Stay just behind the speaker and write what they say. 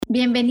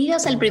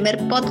Bienvenidos al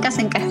primer podcast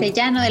en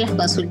castellano de las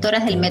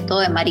consultoras del método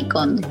de Marie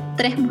Kondo.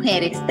 3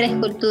 mujeres, 3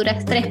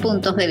 culturas, 3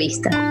 puntos de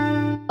vista.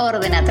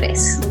 Orden a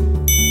 3.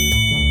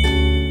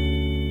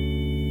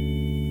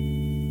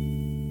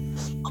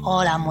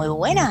 Hola, muy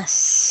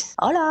buenas.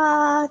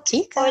 Hola,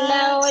 chicas.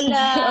 Hola.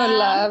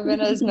 Hola,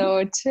 buenas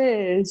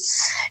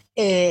noches.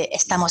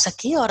 Estamos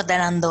aquí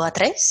ordenando a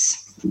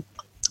 3,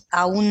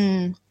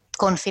 aún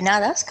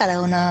confinadas, cada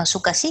una a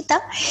su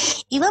casita,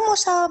 y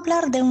vamos a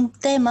hablar de un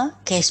tema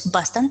que es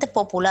bastante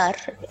popular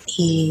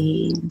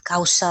y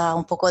causa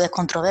un poco de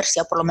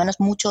controversia, por lo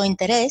menos mucho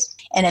interés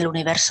en el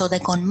universo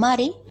de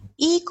KonMari,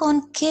 y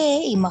con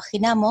que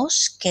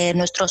imaginamos que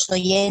nuestros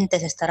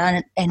oyentes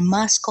estarán en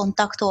más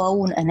contacto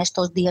aún en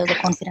estos días de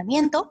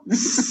confinamiento.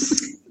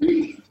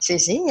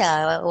 Sí,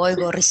 ya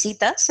oigo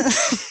risitas.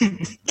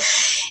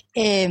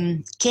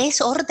 ¿Qué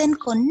es Orden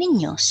con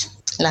niños?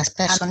 Las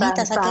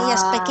personitas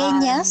aquellas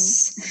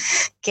pequeñas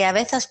que a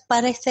veces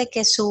parece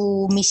que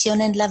su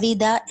misión en la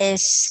vida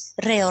es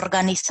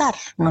reorganizar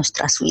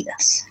nuestras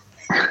vidas,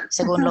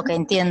 según lo que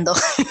entiendo.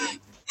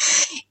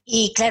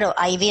 Y claro,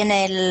 ahí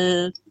viene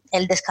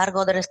el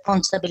descargo de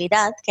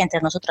responsabilidad, que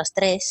entre nosotras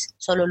 3,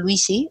 solo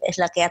Luisi es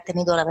la que ha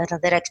tenido la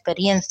verdadera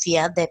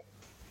experiencia de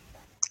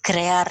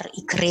crear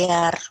y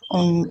criar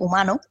un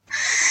humano.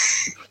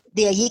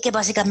 De allí que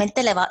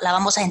básicamente la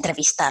vamos a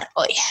entrevistar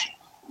hoy.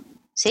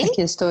 ¿Sí?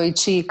 Aquí estoy,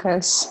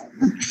 chicas.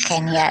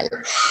 Genial.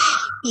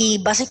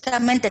 Y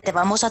básicamente te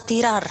vamos a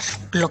tirar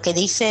lo que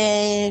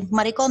dice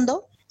Marie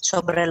Kondo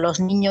sobre los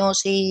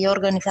niños y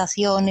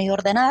organización y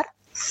ordenar,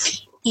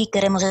 y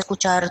queremos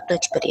escuchar tu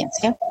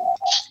experiencia.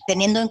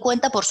 Teniendo en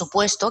cuenta, por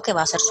supuesto, que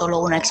va a ser solo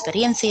una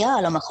experiencia,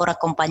 a lo mejor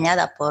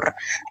acompañada por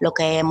lo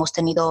que hemos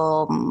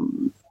tenido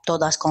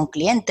todas con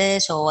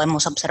clientes o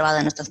hemos observado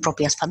en nuestras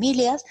propias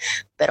familias,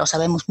 pero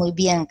sabemos muy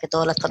bien que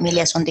todas las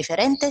familias son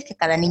diferentes, que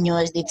cada niño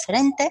es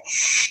diferente,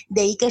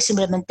 de ahí que es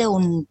simplemente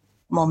un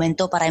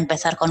momento para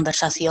empezar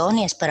conversación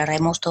y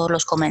esperaremos todos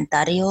los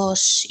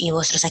comentarios y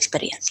vuestras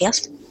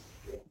experiencias.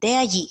 De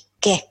allí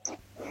que,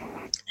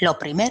 lo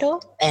primero,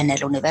 en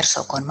el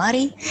universo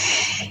KonMari,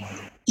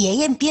 y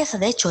ahí empieza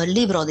de hecho el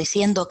libro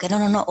diciendo que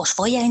no, os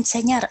voy a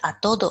enseñar a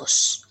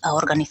todos a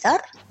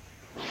organizar,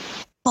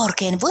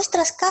 porque en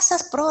vuestras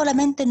casas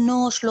probablemente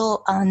no os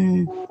lo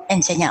han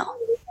enseñado.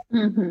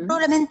 Uh-huh.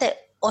 Probablemente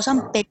os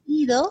han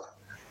pedido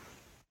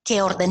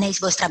que ordenéis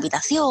vuestra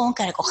habitación,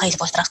 que recogéis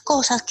vuestras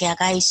cosas, que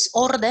hagáis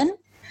orden,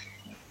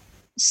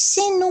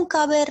 sin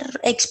nunca haber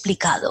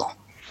explicado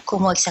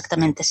cómo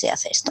exactamente se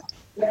hace esto.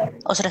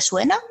 ¿Os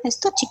resuena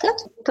esto,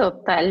 chicas?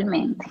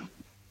 Totalmente.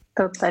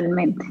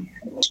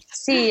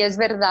 Sí, es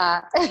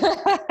verdad.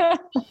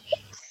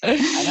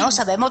 Bueno,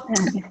 sabemos,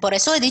 por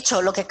eso he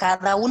dicho lo que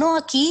cada uno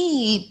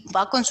aquí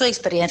va con su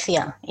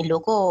experiencia, y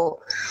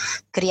luego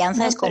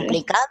crianza es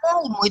complicada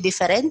y muy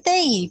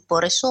diferente, y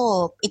por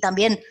eso, y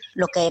también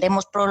lo que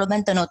iremos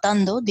probablemente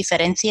notando,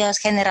 diferencias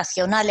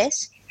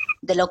generacionales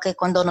de lo que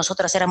cuando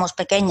nosotras éramos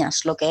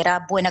pequeñas, lo que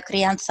era buena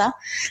crianza,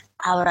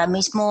 ahora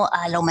mismo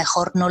a lo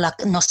mejor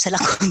no se la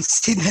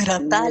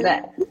considera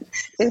tal,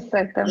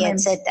 exactamente, y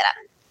etcétera.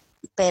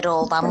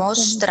 Pero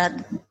vamos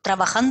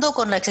trabajando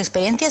con las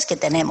experiencias que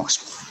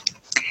tenemos.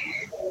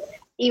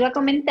 Iba a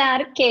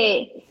comentar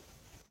que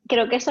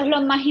creo que eso es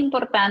lo más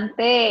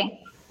importante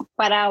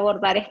para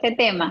abordar este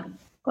tema,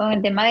 con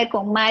el tema de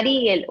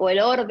KonMari el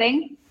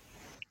orden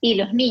y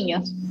los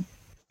niños,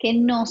 que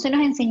no se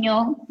nos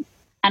enseñó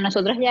a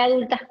nosotros ya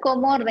adultas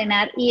cómo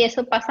ordenar, y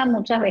eso pasa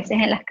muchas veces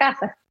en las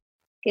casas,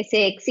 que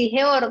se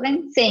exige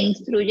orden, se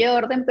instruye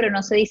orden, pero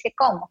no se dice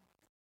cómo.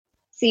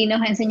 Sí,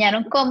 nos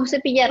enseñaron cómo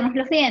cepillarnos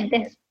los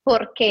dientes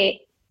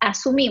porque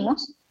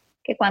asumimos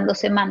que cuando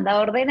se manda a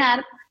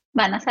ordenar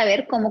van a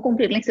saber cómo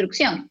cumplir la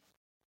instrucción.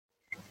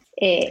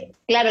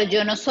 Claro,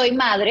 yo no soy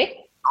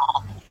madre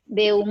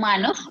de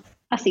humanos,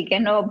 así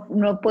que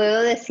no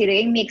puedo decir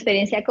en mi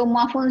experiencia cómo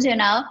ha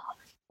funcionado,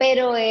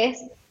 pero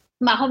es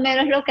más o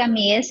menos lo que a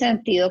mí el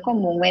sentido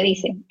común me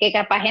dice, que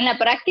capaz en la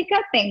práctica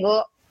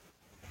tengo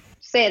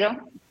 0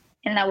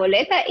 en la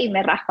boleta y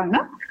me raspan,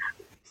 ¿no?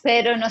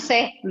 Pero no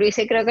sé, Luis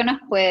creo que nos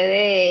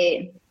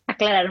puede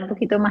aclarar un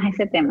poquito más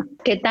ese tema.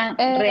 ¿Qué tan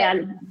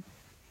real?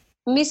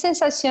 Mi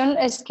sensación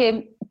es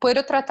que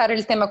puedo tratar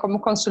el tema como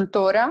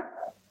consultora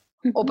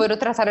o puedo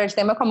tratar el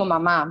tema como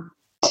mamá.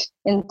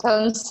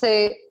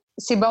 Entonces,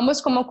 si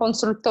vamos como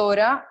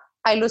consultora,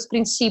 hay los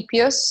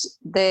principios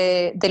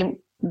de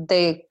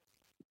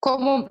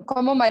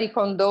cómo Marie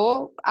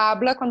Kondo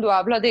habla cuando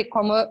habla de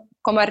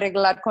cómo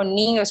arreglar con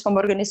niños, cómo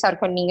organizar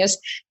con niños,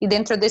 y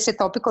dentro de ese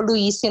tópico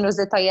Luis nos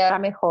detallará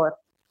mejor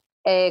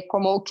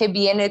como que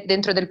viene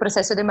dentro del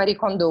proceso de Marie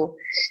Kondo.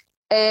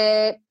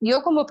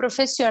 Yo como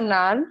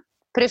profesional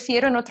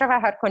prefiero no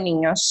trabajar con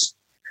niños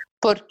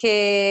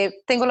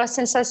porque tengo la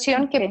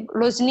sensación que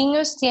los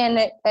niños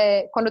tienen,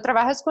 cuando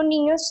trabajas con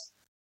niños,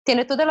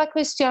 tiene toda la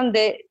cuestión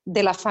de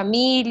la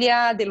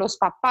familia, de los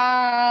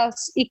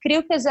papás, y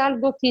creo que es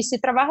algo que si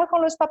trabaja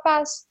con los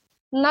papás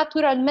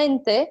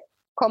naturalmente,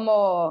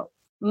 como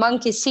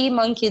monkey see,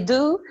 monkey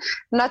do,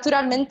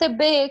 naturalmente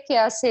ve qué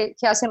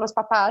hacen los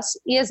papás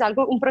y es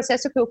un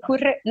proceso que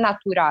ocurre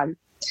natural.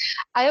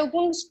 Hay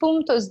algunos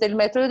puntos del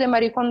método de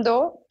Marie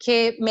Kondo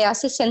que me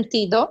hace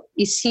sentido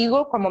y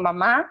sigo como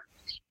mamá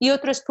y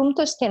otros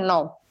puntos que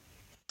no.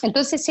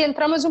 Entonces, si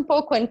entramos un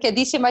poco en qué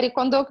dice Marie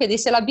Kondo, qué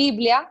dice la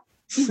Biblia,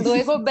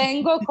 luego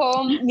vengo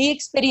con mi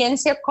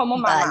experiencia como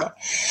mamá.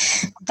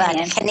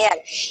 Vale, genial.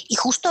 Y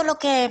justo lo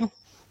que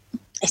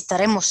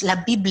la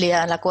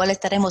Biblia a la cual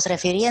estaremos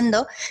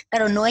refiriendo,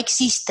 pero no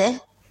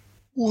existe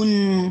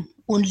un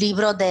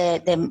libro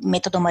de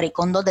método Marie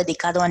Kondo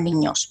dedicado a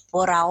niños,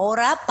 por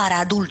ahora para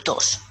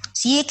adultos.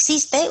 Sí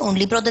existe un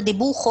libro de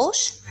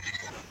dibujos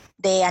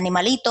de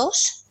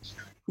animalitos,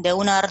 de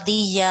una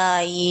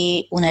ardilla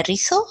y un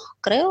erizo,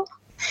 creo.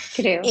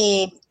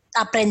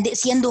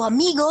 Siendo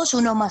amigos,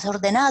 uno más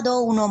ordenado,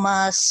 uno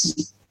más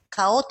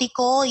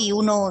caótico y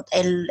uno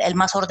el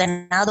más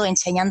ordenado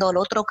enseñando al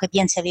otro que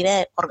bien se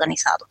vive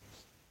organizado.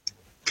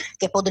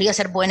 Que podría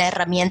ser buena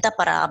herramienta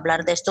para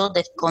hablar de esto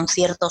con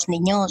ciertos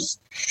niños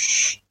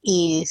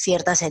y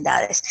ciertas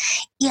edades.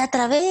 Y a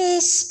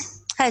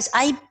través, ¿sabes?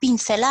 Hay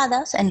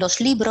pinceladas en los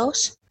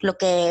libros, lo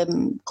que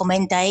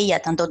comenta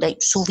ella, tanto de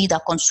su vida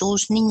con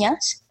sus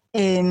niñas,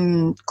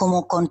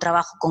 como con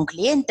trabajo con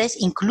clientes,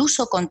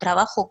 incluso con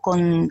trabajo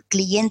con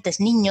clientes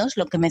niños,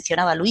 lo que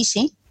mencionaba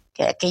Luisi,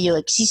 que aquello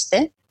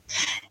existe.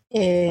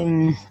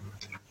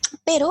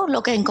 Pero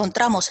lo que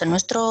encontramos en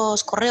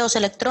nuestros correos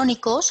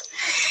electrónicos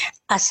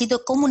ha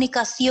sido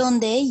comunicación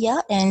de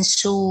ella en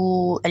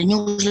el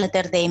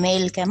newsletter de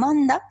email que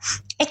manda,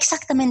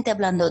 exactamente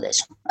hablando de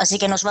eso. Así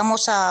que nos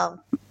vamos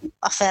a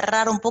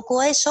aferrar un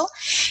poco a eso,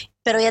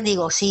 pero ya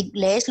digo, si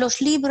lees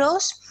los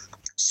libros,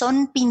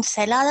 son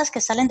pinceladas que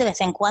salen de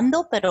vez en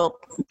cuando, pero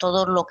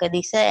todo lo que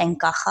dice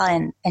encaja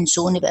en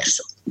su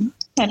universo.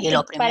 Y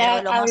lo primero,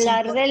 para lo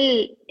hablar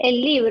del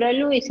libro,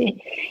 Luis,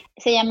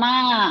 se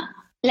llama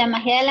La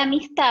magia de la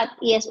amistad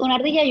y es una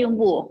ardilla y un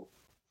búho.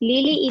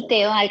 Lili y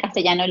Teo, al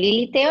castellano.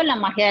 Lili y Teo, la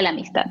magia de la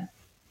amistad.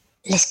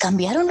 ¿Les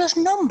cambiaron los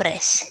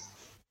nombres?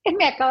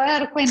 Me acabo de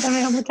dar cuenta,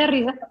 me da mucha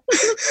risa.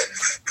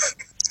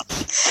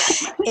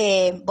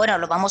 Bueno,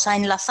 lo vamos a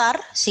enlazar,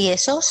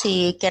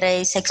 si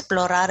queréis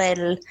explorar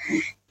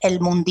el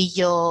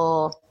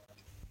mundillo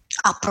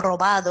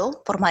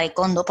aprobado por Marie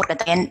Kondo, porque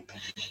también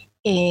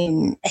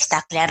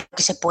está claro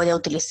que se puede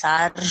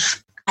utilizar.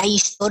 Hay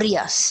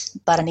historias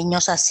para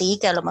niños así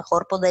que a lo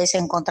mejor podéis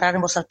encontrar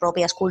en vuestras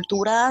propias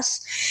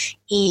culturas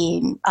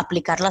y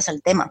aplicarlas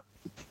al tema.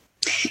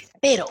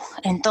 Pero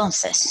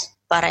entonces,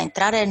 para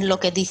entrar en lo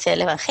que dice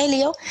el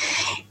Evangelio,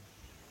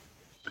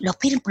 lo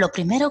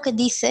primero que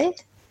dice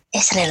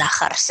es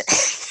relajarse.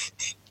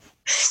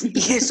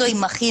 Y eso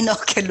imagino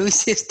que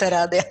Luis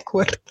estará de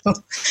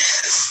acuerdo.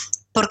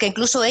 Porque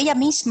incluso ella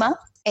misma,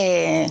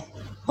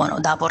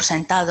 da por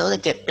sentado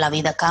de que la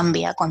vida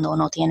cambia cuando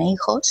uno tiene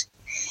hijos.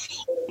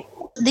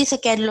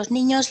 Dice que los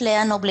niños le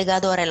han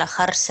obligado a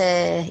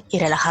relajarse y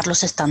relajar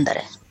los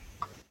estándares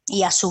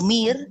y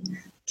asumir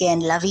que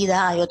en la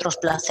vida hay otros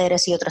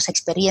placeres y otras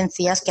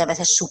experiencias que a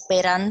veces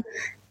superan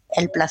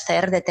el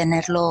placer de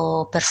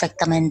tenerlo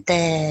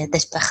perfectamente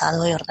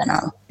despejado y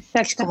ordenado.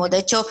 Como de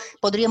hecho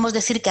podríamos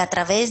decir que a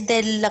través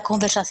de la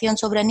conversación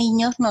sobre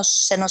niños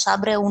se nos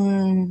abre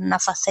una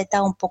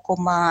faceta un poco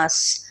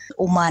más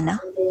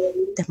humana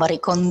de Marie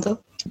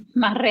Kondo.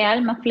 Más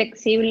real, más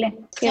flexible.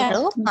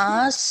 Claro,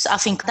 más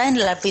afincada en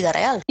la vida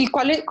real. ¿Y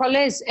cuál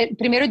es?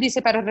 Primero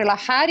dice para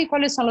relajar, ¿y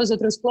cuáles son los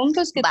otros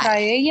puntos que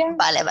trae ella?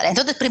 Vale.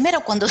 Entonces,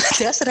 primero, cuando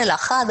te has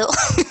relajado,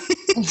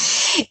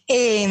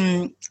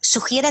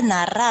 sugiere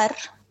narrar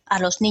a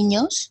los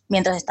niños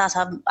mientras estás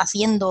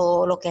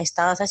haciendo lo que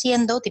estás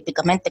haciendo,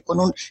 típicamente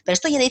pero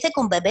esto ya dice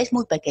con bebés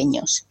muy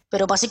pequeños.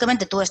 Pero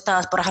básicamente tú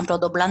estás, por ejemplo,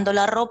 doblando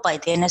la ropa y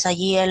tienes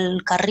allí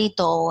el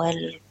carrito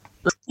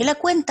y le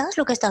cuentas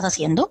lo que estás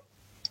haciendo.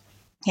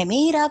 Que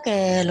mira,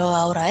 que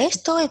ahora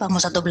esto y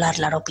vamos a doblar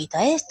la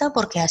ropita esta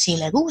porque así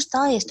le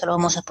gusta y esto lo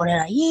vamos a poner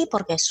allí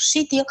porque es su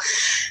sitio.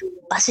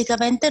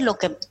 Básicamente lo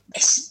que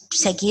es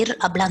seguir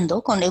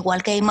hablando,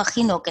 igual que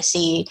imagino que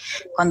si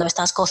cuando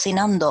estás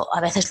cocinando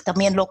a veces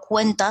también lo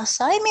cuentas,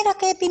 ay mira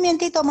qué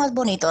pimientito más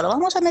bonito, lo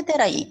vamos a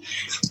meter allí.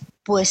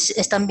 Pues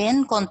es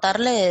también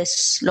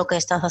contarles lo que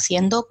estás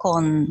haciendo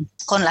con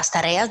las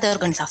tareas de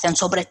organización,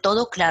 sobre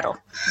todo, claro,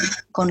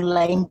 con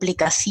la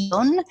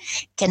implicación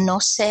que no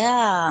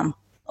sea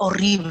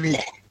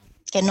horrible,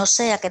 que no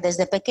sea que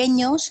desde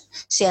pequeños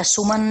se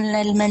asuman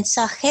el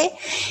mensaje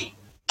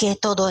que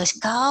todo es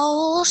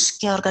caos,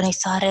 que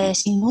organizar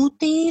es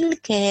inútil,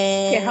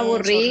 que es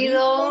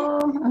aburrido.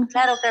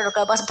 Claro,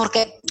 que pasa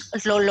porque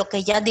lo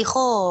que ya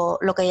dijo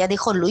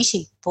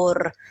Luisi,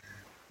 por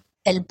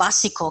el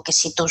básico, que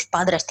si tus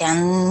padres te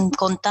han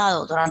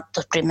contado durante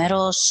tus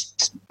primeros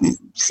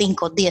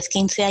 5, 10,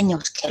 15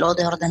 años que lo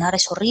de ordenar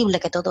es horrible,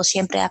 que todo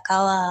siempre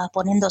acaba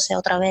poniéndose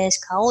otra vez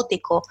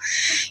caótico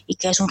y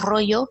que es un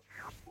rollo,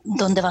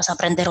 ¿dónde vas a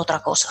aprender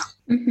otra cosa?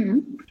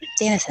 Uh-huh.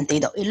 Tiene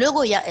sentido. Y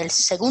luego ya el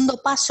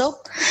segundo paso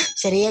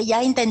sería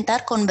ya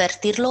intentar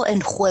convertirlo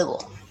en juego.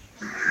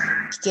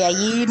 que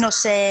allí no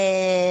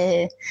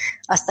sé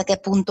hasta qué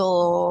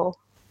punto,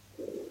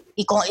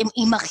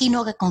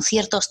 imagino que con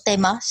ciertos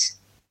temas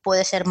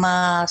puede ser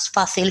más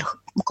fácil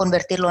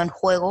convertirlo en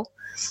juego,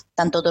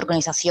 tanto de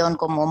organización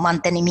como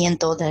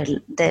mantenimiento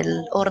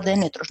del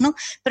orden y otros, ¿no?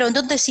 Pero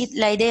entonces sí,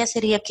 la idea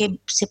sería que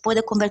se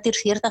puede convertir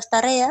ciertas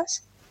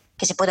tareas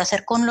que se puede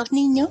hacer con los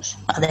niños,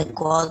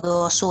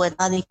 adecuado a su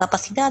edad y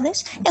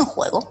capacidades, en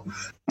juego.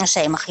 No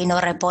sé,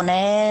 imagino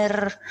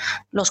reponer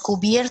los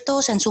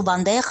cubiertos en su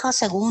bandeja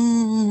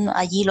según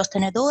allí los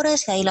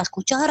tenedores y ahí las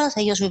cucharas,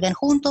 ellos viven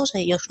juntos,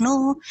 ellos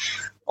no,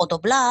 o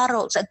doblar,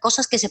 o sea,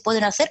 cosas que se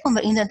pueden hacer,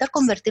 intentar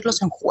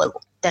convertirlos en juego.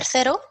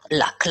 Tercero,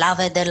 la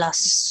clave de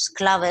las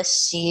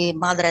claves y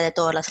madre de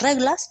todas las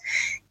reglas,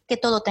 que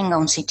todo tenga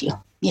un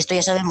sitio. Y esto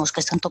ya sabemos que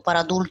es tanto para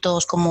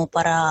adultos como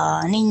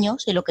para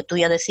niños, y lo que tú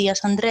ya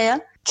decías,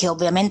 Andrea, que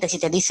obviamente si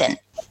te dicen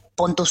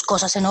pon tus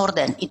cosas en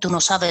orden y tú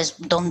no sabes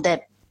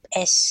dónde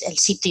es el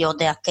sitio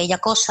de aquella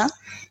cosa,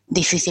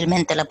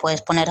 difícilmente la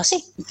puedes poner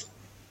así.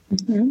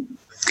 Uh-huh.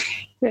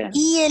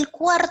 Y el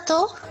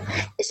cuarto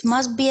es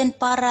más bien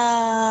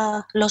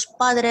para los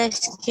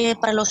padres que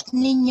para los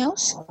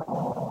niños,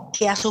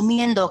 que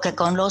asumiendo que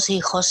con los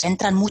hijos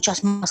entran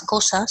muchas más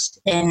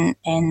cosas en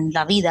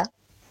la vida,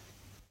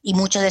 y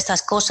muchas de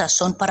estas cosas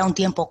son para un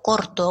tiempo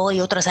corto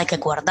y otras hay que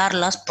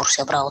guardarlas por si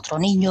habrá otro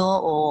niño,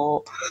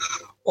 o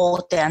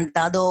te han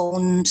dado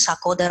un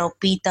saco de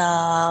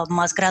ropita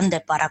más grande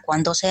para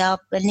cuando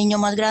sea el niño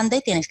más grande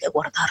y tienes que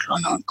guardarlo,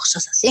 ¿no?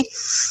 Cosas así.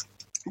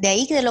 De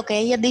ahí que lo que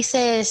ella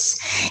dice es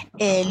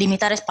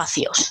limitar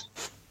espacios.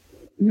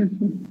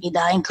 Y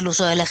da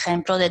incluso el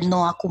ejemplo de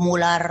no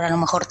acumular a lo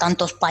mejor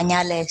tantos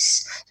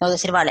pañales, sino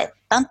decir, vale,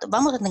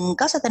 vamos en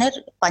casa a tener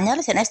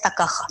pañales en esta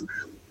caja.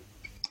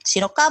 Si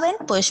no caben,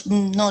 pues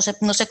no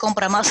se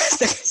compra más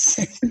hasta que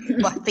se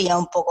vacía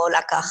un poco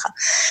la caja.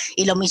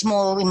 Y lo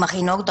mismo,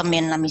 imagino,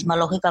 también la misma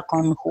lógica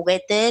con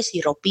juguetes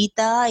y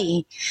ropita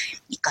y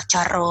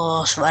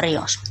cacharros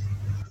varios.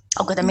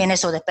 Aunque también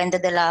eso depende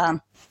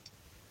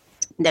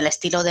del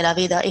estilo de la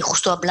vida. Y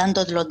justo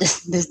hablando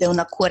desde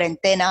una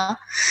cuarentena,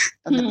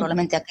 donde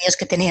probablemente aquellos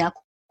que tenían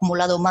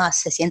acumulado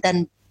más se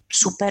sientan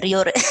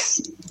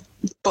superiores,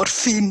 por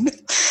fin.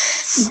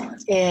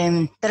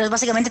 Pero es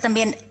básicamente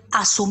también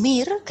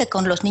asumir que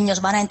con los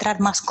niños van a entrar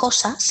más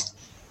cosas,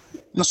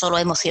 no solo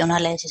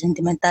emocionales y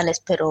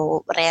sentimentales,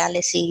 pero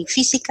reales y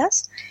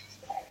físicas,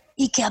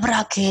 y que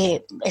habrá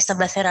que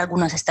establecer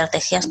algunas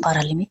estrategias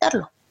para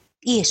limitarlo.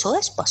 Y eso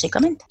es,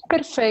 básicamente.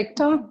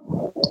 Perfecto.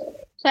 O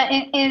sea,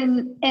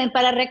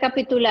 para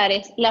recapitular,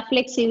 es la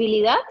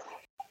flexibilidad.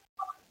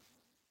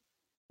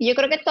 Yo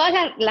creo que todas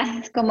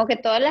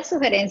las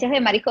sugerencias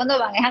de Marie Kondo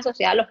van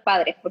asociadas a los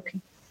padres, porque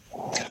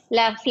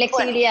la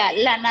flexibilidad,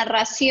 la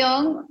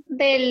narración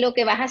de lo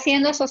que vas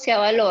haciendo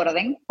asociado al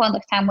orden cuando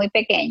están muy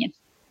pequeños,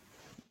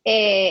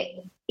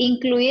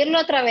 incluirlo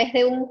a través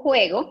de un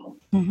juego,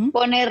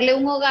 ponerle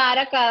un hogar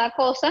a cada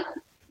cosa,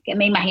 que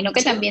me imagino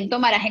que también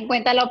tomarás en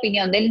cuenta la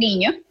opinión del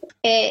niño,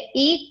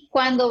 y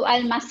cuando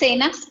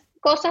almacenas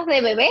cosas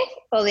de bebés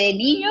o de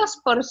niños,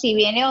 por si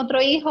viene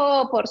otro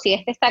hijo, por si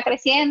este está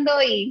creciendo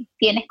y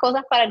tienes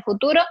cosas para el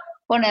futuro,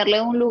 ponerle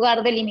un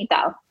lugar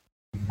delimitado.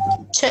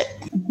 Sí.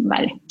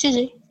 Vale.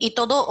 Sí. Y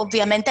todo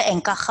obviamente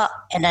encaja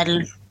en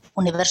el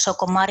universo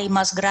Komari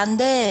más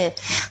grande,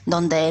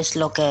 donde es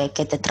lo que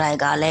te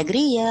traiga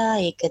alegría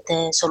y que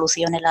te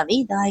solucione la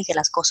vida y que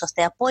las cosas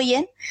te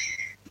apoyen,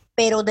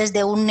 pero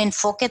desde un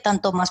enfoque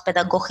tanto más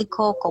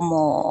pedagógico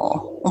como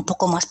un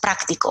poco más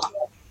práctico.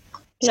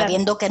 Claro.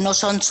 Sabiendo que no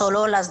son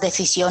solo las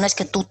decisiones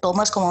que tú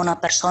tomas como una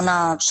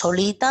persona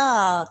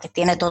solita que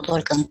tiene todo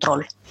el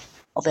control.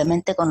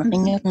 Obviamente con los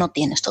niños no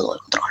tienes todo el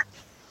control.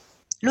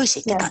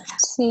 Luisi, ¿qué tal?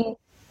 Sí.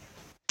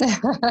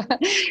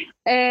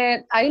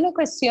 Hay una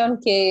cuestión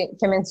que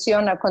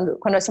menciona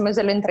cuando hacemos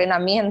el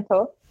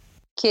entrenamiento,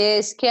 que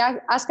es que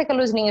hasta que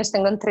los niños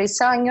tengan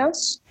 3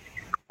 años,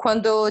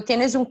 cuando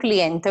tienes un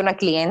cliente, una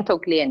cliente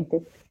o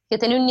cliente, que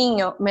tiene un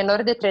niño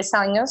menor de 3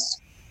 años,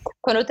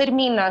 cuando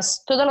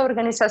terminas toda la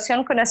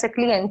organización con ese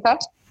cliente,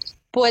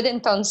 puede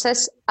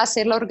entonces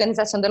hacer la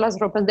organización de las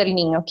ropas del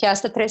niño, que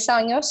hasta 3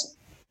 años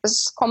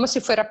es como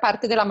si fuera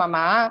parte de la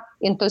mamá,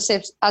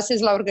 entonces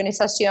haces la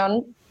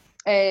organización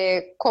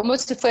como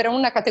si fuera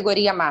una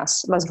categoría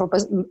más, las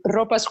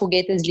ropas,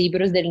 juguetes,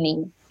 libros del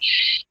niño.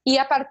 Y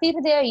a partir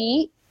de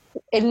ahí,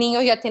 el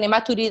niño ya tiene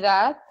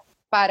maturidad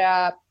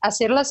para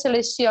hacer la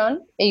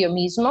selección ellos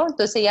mismos,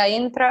 entonces ya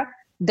entra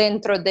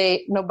dentro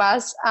de, no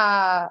vas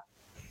a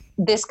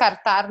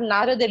descartar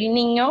nada del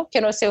niño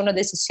que no sea una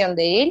decisión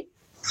de él,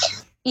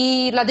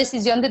 y la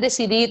decisión de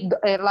decidir,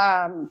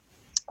 la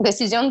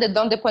decisión de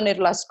dónde poner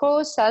las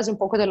cosas, un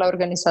poco de la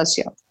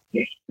organización.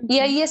 Y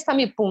ahí está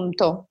mi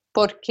punto.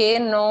 ¿Por qué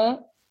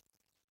no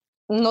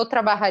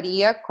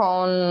trabajaría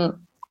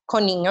con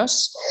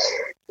niños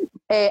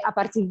a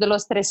partir de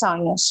los 3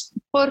 años?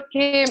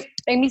 Porque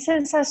en mi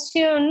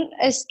sensación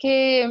es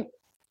que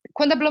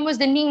cuando hablamos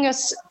de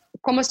niños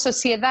como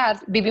sociedad,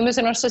 vivimos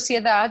en una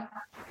sociedad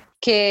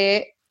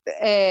que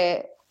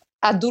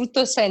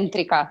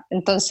adultocéntrica.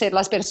 Entonces,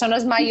 las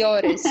personas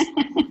mayores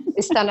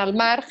están al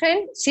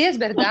margen, sí, es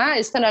verdad,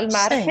 están al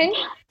margen,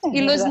 sí,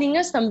 y los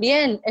niños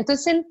también.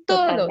 Entonces, en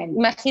todo, totalmente.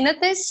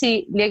 imagínate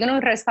si llegan a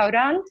un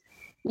restaurante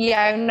y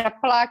hay una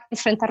placa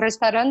frente al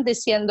restaurante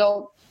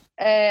diciendo,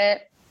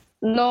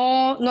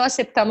 no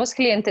aceptamos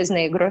clientes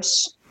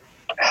negros,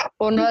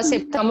 o no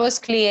aceptamos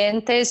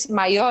clientes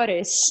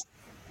mayores,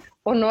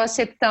 o no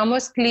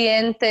aceptamos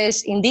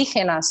clientes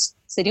indígenas.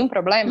 Sería un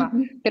problema.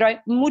 Pero hay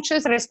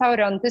muchos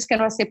restaurantes que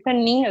no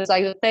aceptan niños,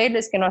 hay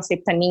hoteles que no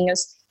aceptan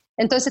niños.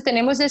 Entonces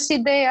tenemos esa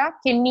idea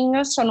que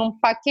niños son un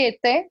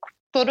paquete,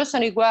 todos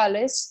son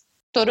iguales,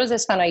 todos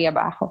están ahí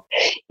abajo.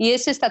 Y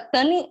eso está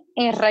tan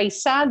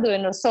enraizado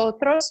en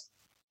nosotros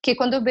que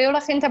cuando veo a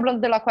la gente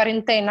hablando de la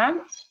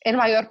cuarentena, el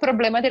mayor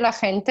problema de la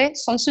gente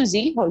son sus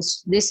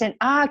hijos. Dicen,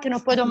 que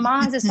no puedo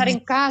más estar en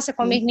casa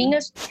con mis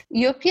niños.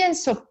 Y yo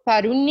pienso,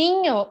 para un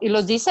niño, y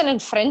lo dicen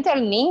enfrente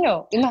al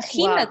niño,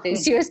 imagínate, Wow.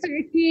 si yo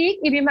estoy aquí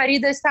y mi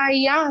marido está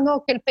ahí,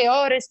 no, que el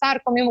peor es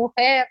estar con mi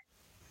mujer.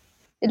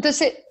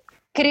 Entonces,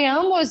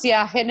 creamos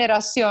ya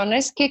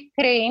generaciones que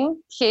creen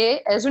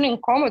que es un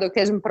incómodo,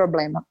 que es un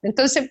problema.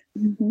 Entonces,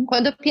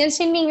 cuando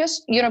pienso en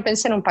niños, yo no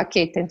pienso en un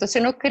paquete. Entonces,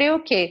 no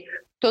creo que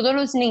todos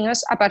los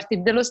niños a partir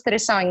de los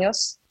 3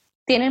 años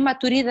tienen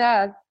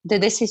maturidad de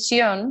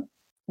decisión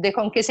de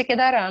con qué se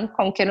quedarán,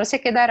 con qué no se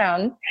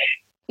quedarán,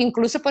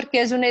 incluso porque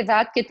es una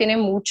edad que tiene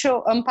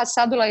mucho, han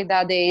pasado la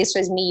edad de eso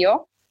es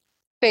mío,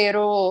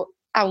 pero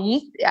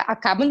aún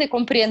acaban de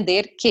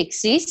comprender que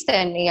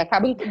existen y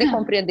acaban de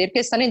comprender que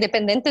están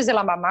independientes de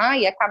la mamá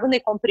y acaban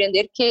de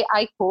comprender que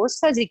hay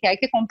cosas y que hay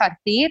que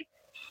compartir.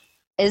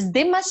 Es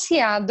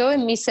demasiado,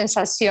 en mi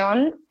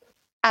sensación,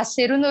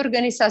 hacer una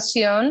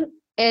organización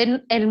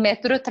en el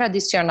método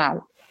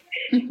tradicional.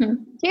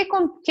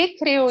 ¿Qué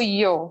creo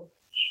yo?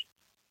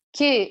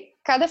 Que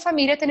cada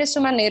familia tiene su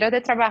manera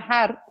de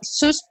trabajar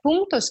sus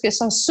puntos, que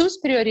son sus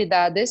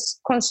prioridades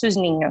con sus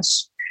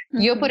niños.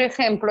 Yo, por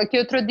ejemplo, aquí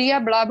otro día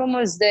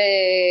hablábamos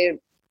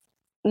de,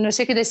 no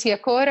sé qué decía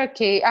Cora,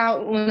 que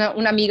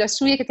una amiga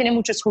suya que tiene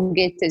muchos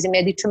juguetes y me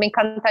ha dicho, me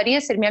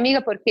encantaría ser mi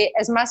amiga porque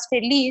es más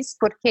feliz,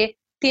 porque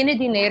tiene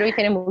dinero y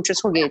tiene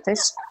muchos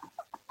juguetes.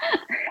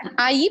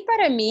 Ahí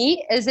para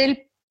mí es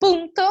el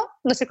punto,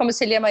 no sé cómo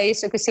se llama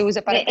eso que se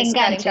usa para pescar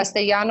enganche. En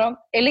castellano,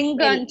 el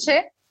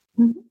enganche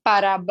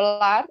para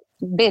hablar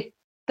de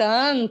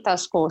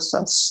tantas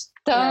cosas,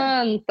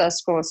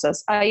 tantas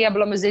cosas. Ahí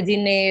hablamos de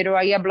dinero,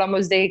 ahí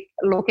hablamos de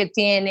lo que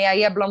tiene,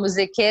 ahí hablamos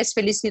de qué es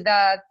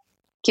felicidad,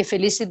 que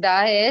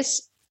felicidad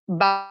es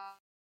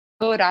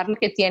valorar lo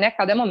que tiene a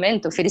cada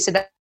momento,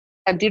 felicidad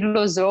es abrir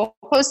los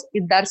ojos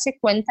y darse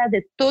cuenta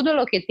de todo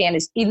lo que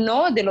tienes y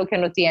no de lo que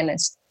no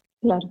tienes.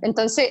 Claro.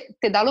 Entonces,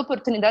 te da la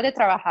oportunidad de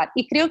trabajar.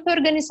 Y creo que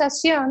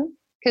organización,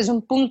 que es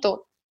un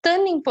punto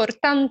tan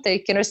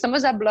importante, que no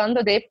estamos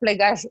hablando de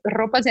plegar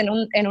ropas en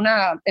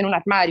un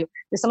armario.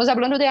 Estamos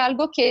hablando de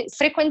algo que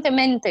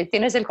frecuentemente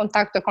tienes el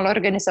contacto con la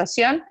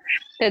organización,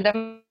 te da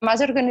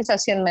más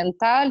organización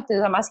mental, te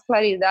da más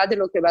claridad de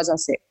lo que vas a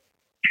hacer.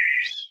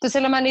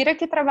 Entonces, la manera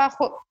que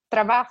trabajo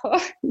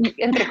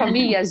entre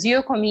comillas,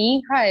 yo con mi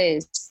hija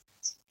es,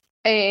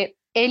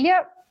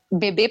 ella...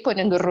 bebé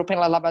poniendo ropa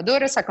en la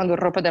lavadora, sacando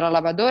ropa de la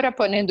lavadora,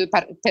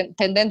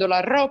 tendiendo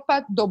la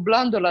ropa,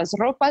 doblando las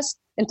ropas.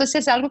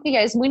 Entonces es algo que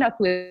ya es muy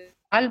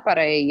natural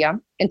para ella.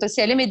 Entonces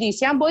ella me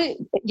dice,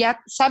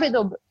 ya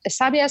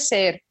sabe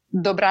hacer,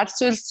 doblar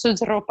sus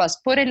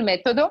ropas por el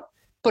método,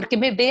 porque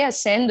me ve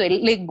haciendo,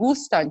 le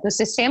gusta,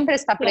 entonces siempre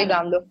está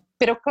plegando.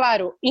 Pero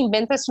claro,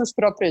 inventa sus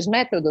propios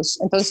métodos.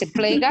 Entonces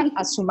plega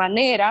a su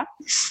manera,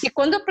 y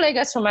cuando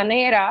plega a su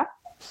manera,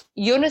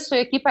 yo no estoy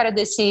aquí para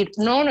decir,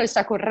 no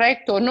está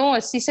correcto, no,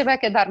 así se va a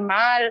quedar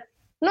mal.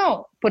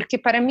 No, porque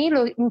para mí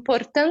lo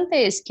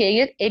importante es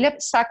que ella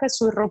saca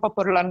su ropa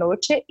por la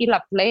noche y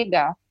la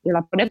plega, y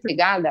la pone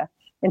plegada.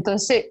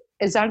 Entonces,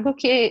 es algo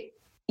que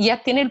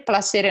ya tiene el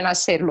placer en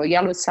hacerlo,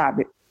 ya lo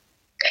sabe.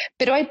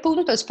 Pero hay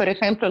puntos, por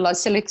ejemplo, la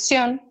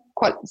selección,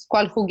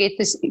 ¿cuál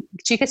juguetes?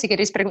 Chicas, si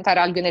queréis preguntar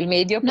algo en el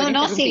medio.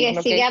 No,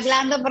 sigue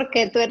hablando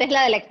porque tú eres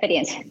la de la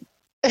experiencia.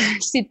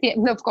 Sí,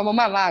 no, como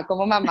mamá.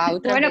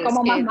 Bueno, vez,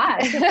 como mamá,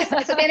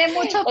 eso tiene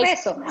mucho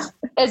peso.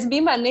 Es mi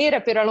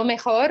manera, pero a lo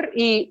mejor,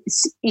 y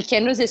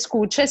quien nos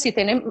escucha, si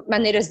tiene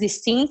maneras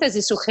distintas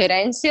y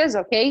sugerencias,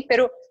 ¿ok?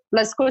 Pero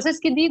las cosas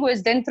que digo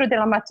es dentro de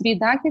la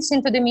maturidad que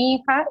siento de mi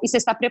hija y si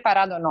está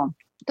preparado o no.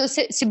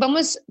 Entonces, si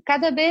vamos,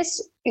 cada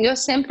vez, yo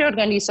siempre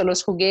organizo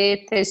los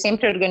juguetes,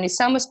 siempre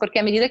organizamos, porque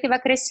a medida que va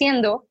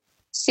creciendo,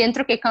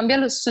 siento que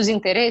cambian sus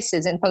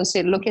intereses.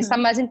 Entonces, lo que está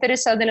más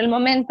interesado en el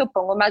momento,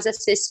 pongo más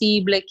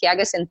accesible, que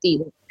haga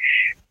sentido.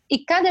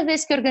 Y cada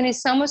vez que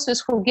organizamos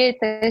sus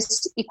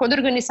juguetes, y cuando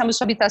organizamos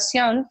su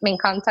habitación, me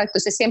encanta,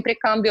 entonces siempre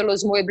cambio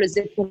los muebles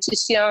de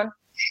posición.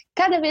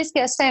 Cada vez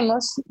que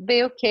hacemos,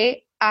 veo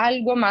que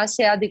algo más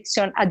se ha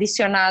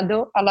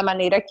adicionado a la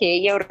manera que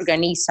ella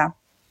organiza.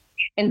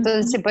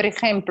 Entonces, por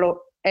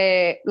ejemplo,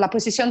 la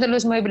posición de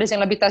los muebles en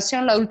la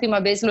habitación, la última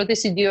vez lo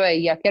decidió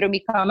ella. Quiero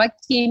mi cama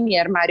aquí, mi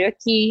armario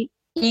aquí,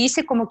 y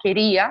hice como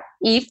quería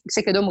y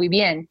se quedó muy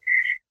bien.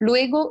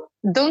 Luego,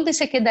 ¿dónde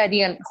se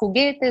quedarían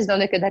juguetes?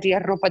 ¿Dónde quedaría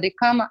ropa de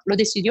cama? Lo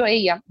decidió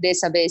ella de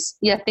esa vez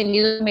y ha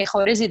tenido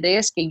mejores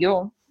ideas que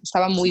yo.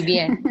 Estaba muy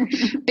bien.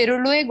 Pero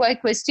luego hay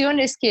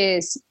cuestiones que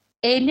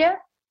ella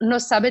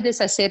no sabe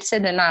deshacerse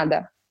de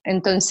nada.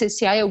 Entonces,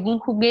 si hay algún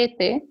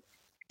juguete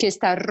que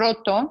está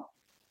roto,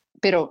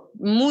 pero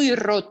muy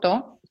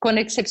roto, con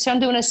excepción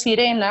de una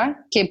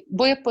sirena, que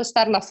voy a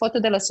postar la foto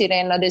de la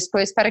sirena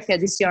después para que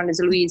adiciones,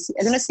 Luis.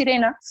 Es una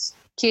sirena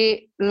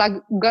que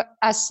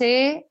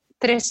hace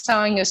 3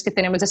 años que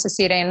tenemos esa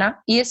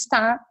sirena y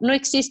no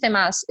existe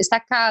más, está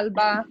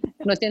calva,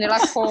 no tiene la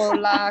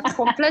cola,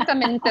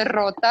 completamente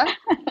rota,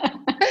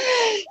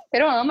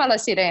 pero ama la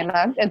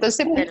sirena.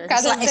 Entonces, Pero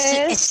cada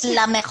vez... es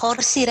la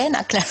mejor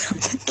sirena, claro.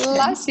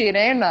 La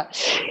sirena.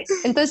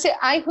 Entonces,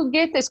 hay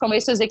juguetes como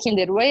estos de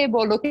Kinder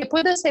Huevo, lo que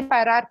puedo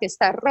separar que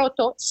está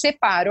roto,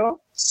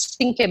 separo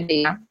sin que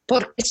vea,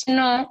 porque si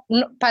no,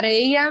 para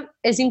ella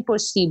es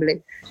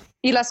imposible.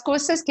 Y las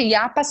cosas que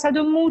ya ha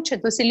pasado mucho,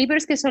 entonces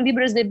libros que son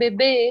libros de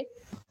bebé,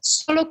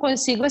 solo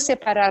consigo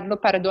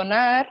separarlo para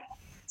donar.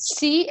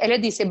 Sí, ella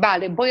dice,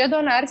 vale, voy a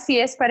donar si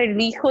es para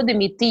el hijo de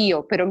mi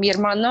tío, pero mi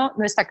hermano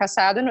no está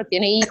casado, no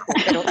tiene hijo,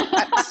 pero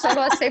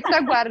solo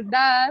acepta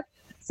guardar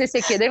si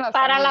se queda en la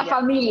para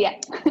familia.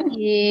 la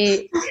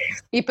familia.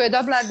 Y puedo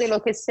hablar de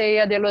lo que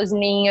sea, de los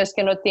niños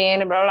que no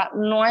tienen, bla, bla,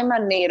 no hay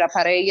manera,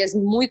 para ella es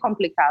muy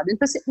complicado.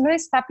 Entonces, no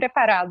está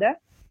preparada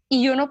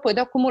y yo no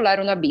puedo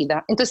acumular una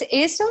vida. Entonces,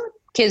 eso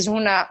que es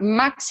una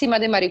máxima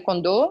de Marie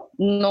Kondo,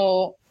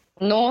 no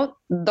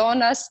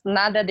donas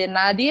nada de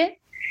nadie.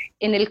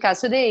 En el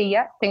caso de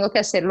ella, tengo que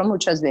hacerlo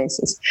muchas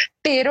veces,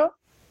 pero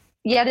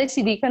ya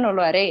decidí que no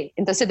lo haré.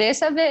 Entonces, de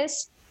esa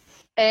vez,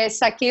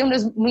 saqué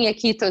unos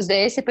muñequitos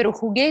de ese, pero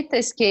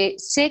juguetes que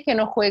sé que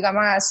no juega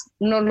más,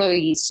 no lo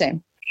hice.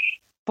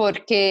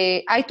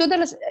 Porque hay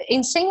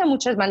enseña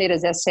muchas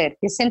maneras de hacer.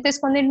 Te sientes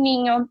con el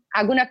niño,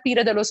 hago una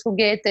pila de los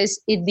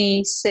juguetes y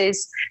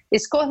dices,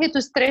 escoge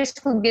tus 3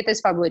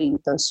 juguetes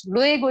favoritos.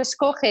 Luego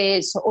escoge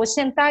eso, o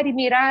sentar y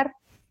mirar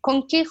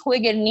con qué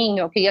juega el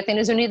niño, que ya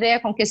tienes una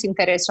idea con qué se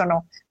interesa o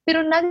no.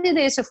 Pero nada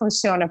de eso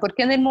funciona,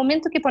 porque en el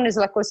momento que pones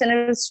la cosa en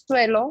el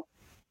suelo,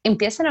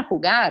 empiezan a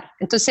jugar.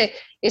 Entonces,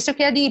 eso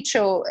que ha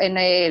dicho en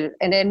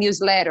el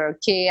newsletter,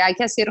 que hay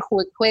que hacer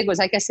juegos,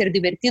 hay que hacer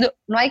divertido,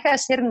 no hay que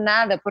hacer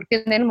nada,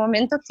 porque en el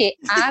momento que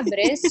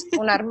abres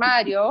un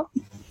armario,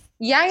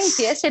 ya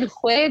empieza el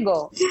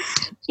juego.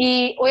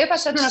 Y hoy ha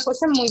pasado una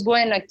cosa muy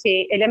buena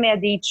que ella me ha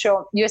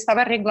dicho, yo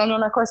estaba arreglando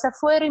una cosa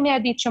afuera y me ha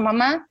dicho,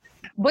 mamá,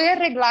 voy a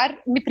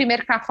arreglar mi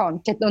primer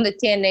cajón, que es donde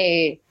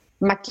tiene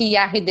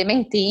maquillaje de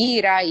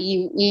mentira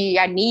y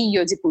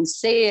anillos y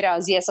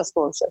pulseras y esas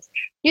cosas.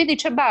 Yo he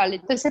dicho, vale,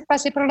 entonces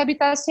pasé por la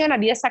habitación,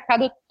 había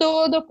sacado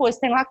todo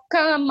puesto en la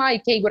cama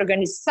y que iba a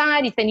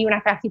organizar y tenía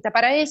una cajita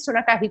para eso,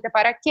 una cajita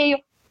para aquello.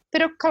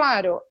 Pero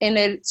claro, en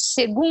el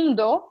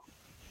segundo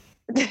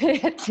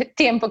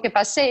tiempo que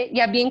pasé,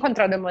 ya había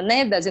encontrado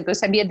monedas,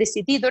 entonces había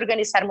decidido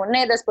organizar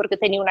monedas porque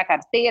tenía una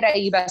cartera,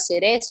 iba a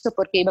hacer esto,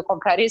 porque iba a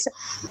comprar eso.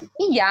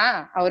 Y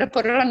ya, ahora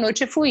por la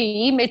noche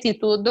fui y metí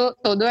todo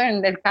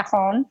en el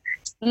cajón.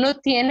 No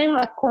tienen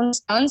la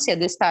constancia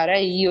de estar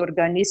ahí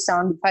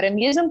organizando. Para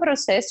mí es un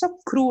proceso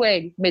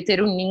cruel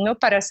meter un niño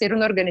para hacer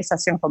una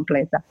organización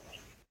completa.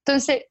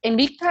 Entonces, en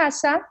mi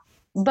casa,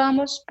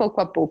 vamos poco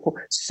a poco.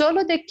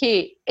 Solo de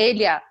que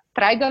ella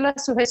traiga la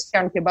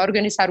sugestión que va a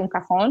organizar un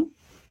cajón,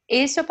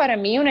 eso para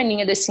mí, una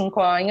niña de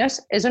 5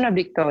 años, es una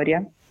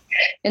victoria.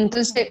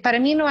 Entonces, para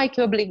mí no hay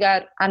que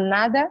obligar a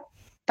nada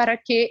para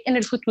que en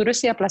el futuro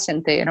sea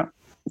placentero,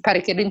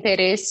 para que el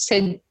interés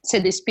se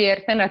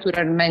despierte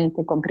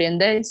naturalmente,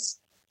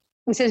 ¿comprendes?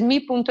 Ese es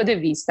mi punto de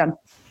vista.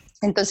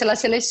 Entonces, la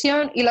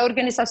selección y la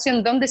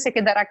organización, dónde se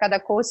quedará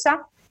cada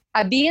cosa,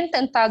 había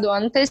intentado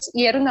antes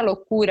y era una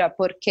locura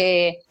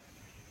porque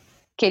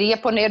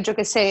quería poner, yo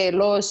qué sé,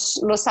 los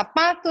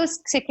zapatos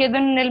se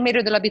quedan en el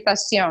medio de la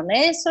habitación.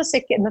 Eso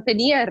no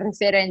tenía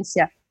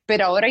referencia,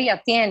 pero ahora ya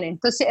tiene.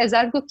 Entonces es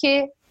algo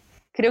que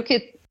creo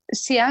que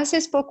si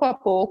haces poco a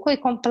poco y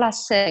con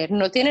placer,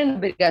 no tienen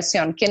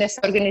obligación. Quien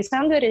está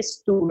organizando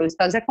eres tú, lo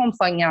estás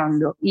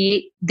acompañando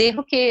y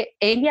dejo que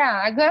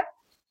ella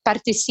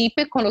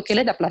participe con lo que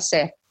le da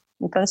placer.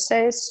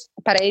 Entonces,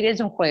 para ella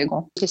es un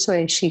juego. Eso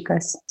es,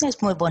 chicas.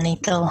 Es muy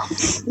bonito.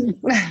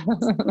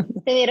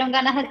 ¿Te dieron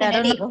ganas de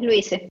tener hijos,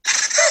 Luise?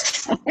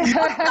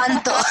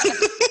 Tanto.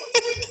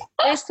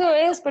 Eso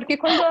es, porque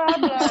cuando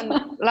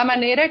hablan, la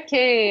manera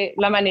que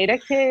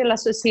la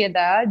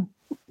sociedad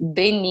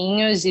ve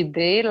niños y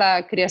ve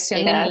la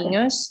creación de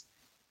niños,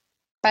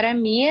 para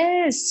mí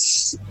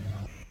es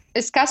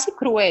casi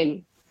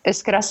cruel.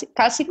 Es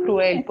casi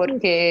cruel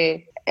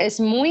porque es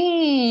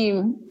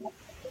muy...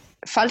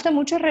 Falta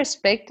mucho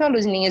respeto a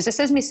los niños.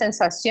 Esa es mi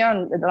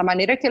sensación. La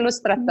manera que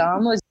los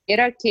tratamos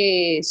era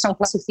que son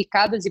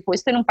clasificados y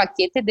puestos en un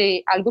paquete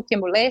de algo que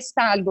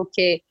molesta, algo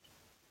que...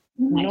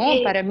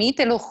 No, para mí,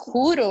 te lo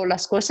juro,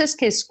 las cosas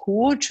que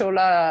escucho,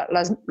 la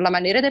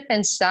manera de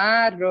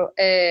pensar.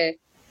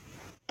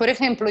 Por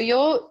ejemplo,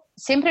 yo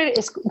siempre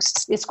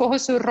escojo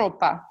su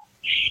ropa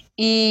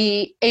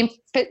y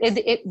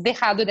he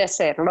dejado de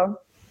hacerlo.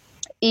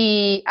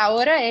 Y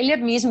ahora ella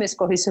misma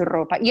escoge su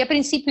ropa. Y al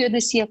principio yo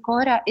decía,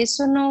 Cora,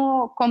 ¿eso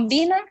no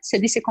combina? ¿Se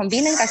dice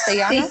combina en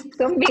castellano? Sí,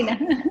 combina.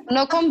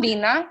 No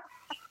combina.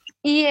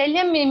 Y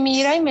ella me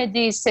mira y me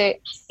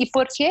dice, ¿y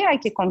por qué hay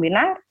que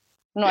combinar?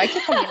 No hay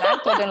que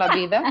combinar todo en la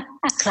vida.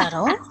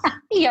 Claro.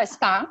 Y ya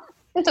está.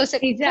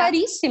 Entonces, Y ya.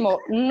 clarísimo,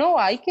 no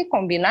hay que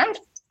combinar.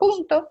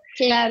 Punto.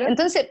 Claro.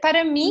 Entonces,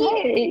 para mí,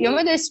 yo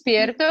me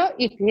despierto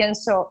y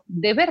pienso,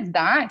 de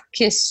verdad,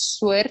 qué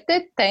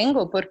suerte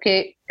tengo,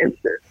 porque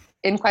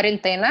en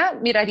cuarentena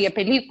miraría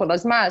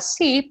películas más.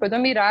 Sí, puedo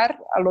mirar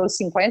a los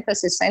 50,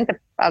 60,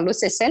 a los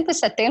 60,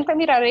 70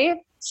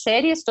 miraré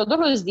series todos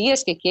los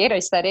días que quiera,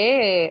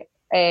 estaré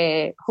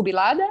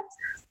jubilada,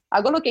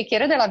 hago lo que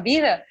quiera de la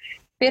vida.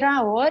 Pero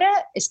ahora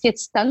es que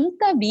es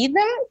tanta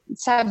vida,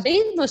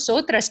 ¿sabéis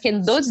vosotras que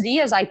en 2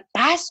 días hay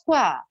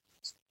Pascua?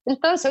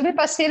 Entonces eu me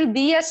passei o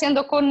dia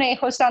haciendo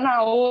conejo,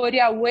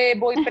 zanahoria,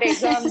 huevo e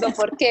pregando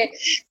porque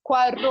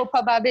qual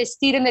roupa vai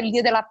vestir no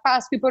dia da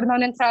Páscoa e por não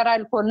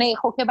entrar o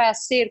conejo, que vai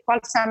ser, qual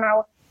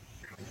zanahoria.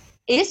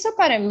 Isso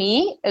para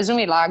mim é um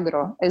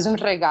milagro, é um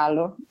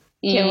regalo.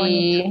 Y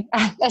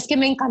es que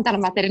me encanta la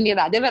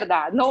maternidad, de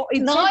verdad. No,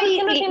 y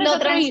lo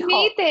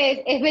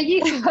transmites, es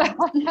bellísimo.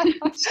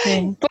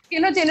 Sí. ¿Por qué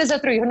no tienes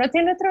otro hijo? No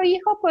tiene otro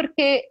hijo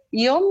porque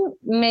yo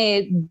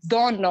me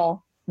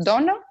dono.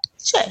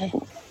 Sí.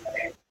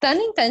 Tan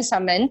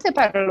intensamente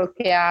para lo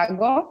que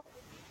hago,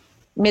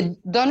 me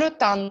dono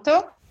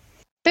tanto,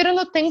 pero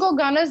no tengo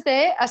ganas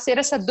de hacer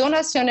esa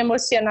donación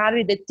emocional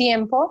y de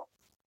tiempo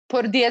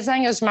por 10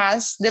 años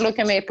más de lo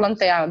que me he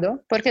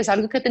planteado, porque es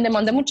algo que te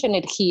demanda mucha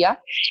energía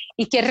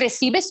y que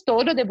recibes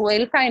todo de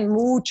vuelta en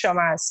mucho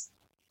más.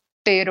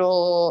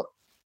 Pero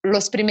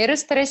los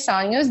primeros 3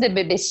 años de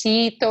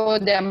bebecito,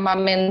 de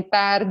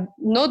amamentar,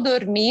 no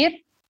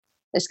dormir,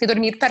 es que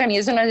dormir para mí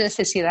es una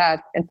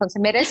necesidad.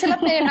 Entonces merece la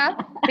pena,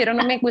 pero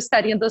no me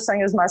gustaría 2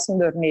 años más sin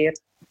dormir.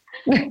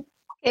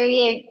 Qué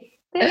bien.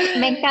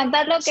 Me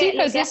encanta lo que,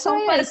 Chicos, lo que has eso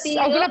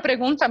compartido. es. ¿Alguna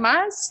pregunta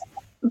más?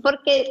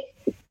 Porque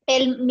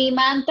mi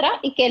mantra,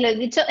 y que lo he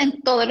dicho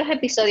en todos los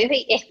episodios,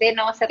 y este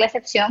no va a ser la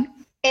excepción,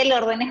 el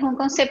orden es un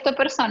concepto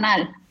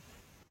personal.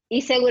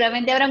 Y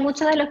seguramente habrá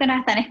muchos de los que nos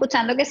están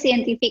escuchando que se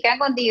identifican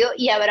contigo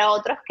y habrá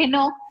otros que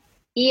no.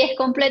 Y es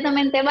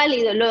completamente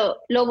válido.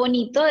 Lo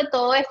bonito de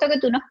todo esto que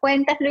tú nos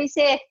cuentas, Luis,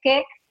 es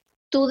que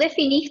tú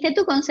definiste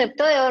tu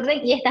concepto de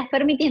orden y estás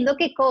permitiendo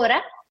que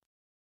Cora,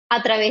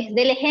 a través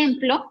del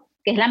ejemplo,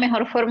 que es la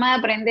mejor forma de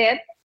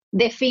aprender,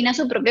 defina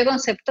su propio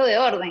concepto de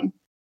orden,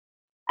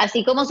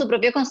 así como su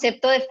propio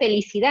concepto de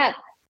felicidad.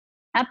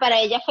 Para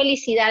ella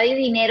felicidad y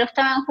dinero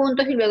estaban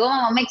juntos y luego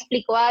mamá me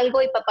explicó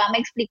algo y papá me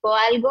explicó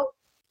algo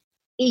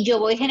y yo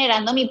voy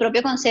generando mi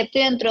propio concepto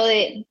y dentro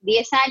de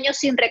 10 años,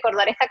 sin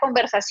recordar esta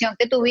conversación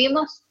que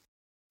tuvimos,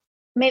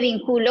 me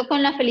vinculo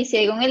con la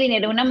felicidad y con el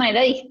dinero de una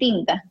manera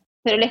distinta,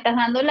 pero le estás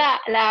dando la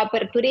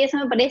apertura y eso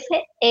me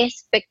parece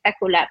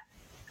espectacular.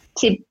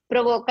 Sí,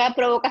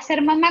 provoca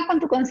ser mamá con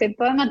tu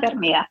concepto de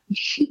maternidad.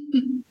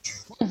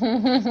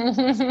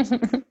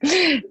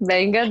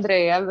 Venga,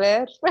 Andrea, a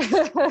ver.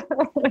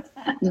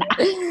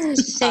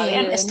 Sí,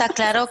 está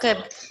claro que,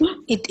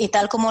 y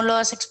tal como lo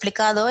has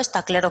explicado,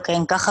 está claro que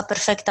encaja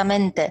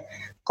perfectamente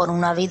con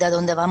una vida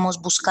donde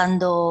vamos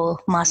buscando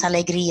más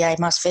alegría y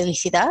más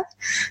felicidad,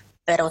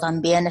 pero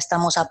también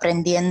estamos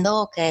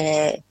aprendiendo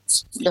que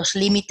los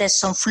límites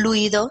son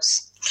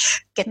fluidos,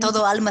 que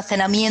todo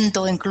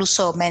almacenamiento,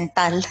 incluso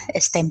mental,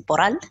 es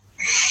temporal.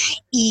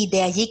 Y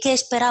de allí que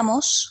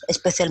esperamos,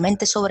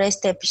 especialmente sobre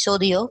este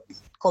episodio,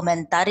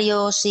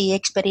 comentarios y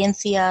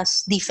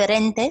experiencias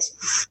diferentes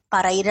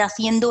para ir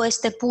haciendo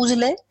este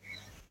puzzle,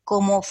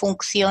 cómo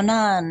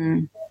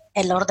funcionan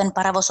el orden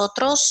para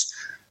vosotros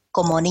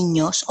como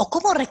niños, o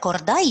cómo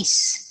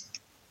recordáis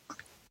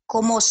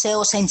cómo se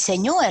os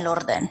enseñó el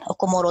orden o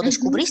cómo lo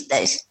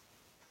descubristeis.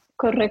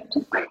 Correcto.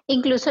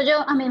 Incluso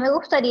a mí me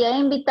gustaría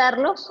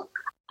invitarlos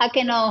a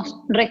que nos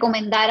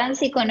recomendaran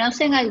si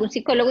conocen a algún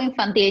psicólogo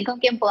infantil con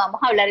quien podamos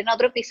hablar en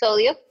otro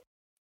episodio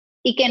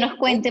y que nos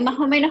cuente más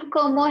o menos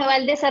cómo va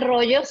el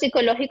desarrollo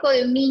psicológico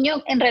de un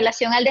niño en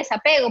relación al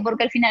desapego,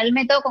 porque al final el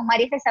método con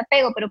Mari es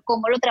desapego, pero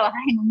cómo lo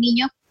trabajas en un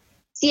niño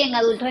si en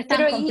adultos es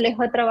tan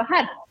complejo de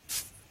trabajar.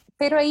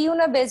 Pero ahí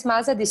una vez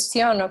más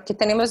adiciono que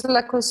tenemos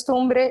la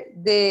costumbre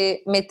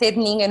de meter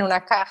niños en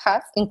una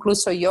caja,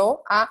 incluso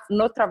yo,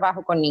 no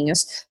trabajo con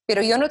niños,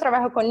 pero yo no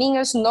trabajo con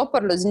niños no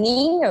por los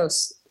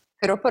niños,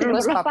 pero por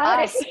los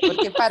papás,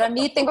 porque para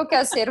mí tengo que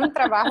hacer un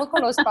trabajo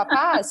con los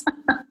papás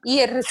y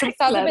el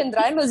resultado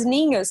vendrá en los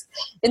niños.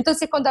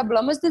 Entonces, cuando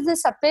hablamos de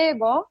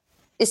desapego,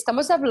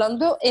 estamos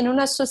hablando en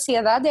una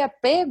sociedad de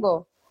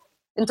apego.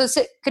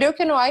 Entonces, creo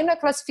que no hay una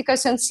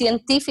clasificación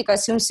científica.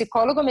 Si un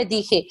psicólogo me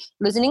dije,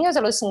 los niños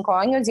a los 5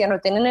 años ya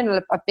no tienen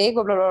el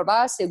apego, bla, bla,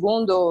 bla,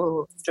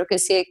 segundo yo que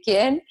sé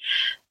quién,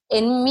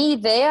 en mi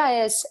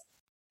idea es,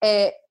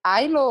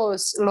 hay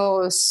los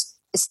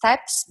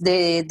steps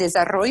de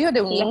desarrollo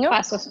de un niño. Los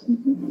pasos.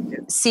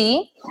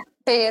 Sí,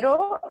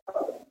 pero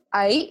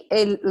hay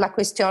la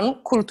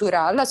cuestión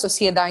cultural, la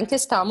sociedad en que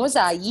estamos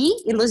ahí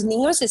y los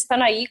niños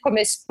están ahí como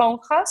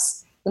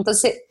esponjas.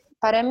 Entonces,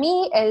 para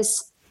mí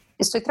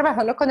estoy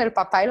trabajando con el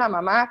papá y la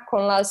mamá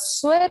con la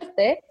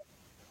suerte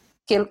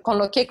que con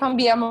lo que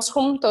cambiamos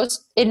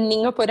juntos, el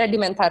niño puede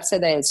alimentarse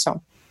de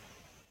eso.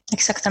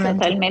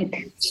 Exactamente.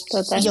 Totalmente.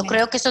 Y yo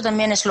creo que eso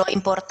también es lo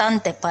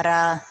importante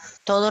para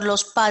todos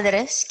los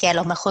padres que a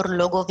lo mejor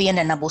luego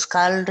vienen a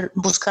buscar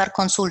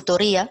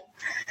consultoría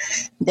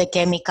de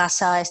que mi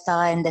casa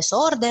está en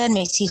desorden,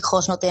 mis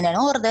hijos no tienen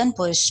orden,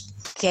 pues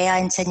 ¿qué ha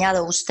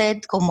enseñado usted?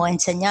 ¿Cómo ha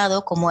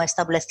enseñado? ¿Cómo ha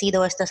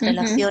establecido estas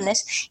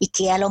relaciones? Y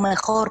que a lo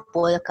mejor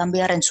puede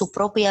cambiar en su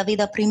propia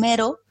vida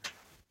primero,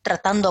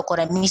 tratando con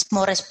el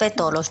mismo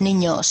respeto a los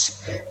niños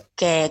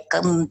que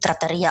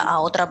trataría a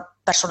otra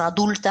persona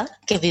adulta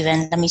que vive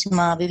en la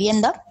misma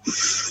vivienda,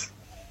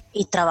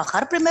 y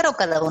trabajar primero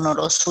cada uno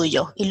lo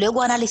suyo y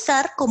luego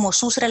analizar cómo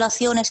sus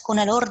relaciones con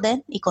el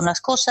orden y con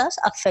las cosas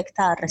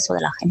afecta al resto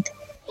de la gente.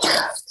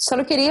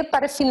 Solo quería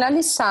para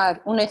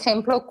finalizar un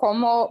ejemplo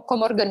como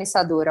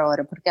organizadora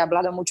ahora, porque he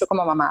hablado mucho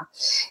como mamá.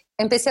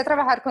 Empecé a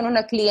trabajar con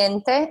una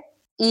cliente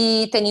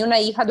y tenía una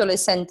hija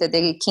adolescente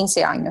de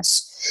 15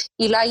 años.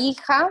 Y la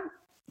hija,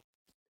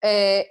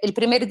 el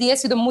primer día ha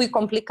sido muy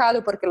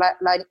complicado porque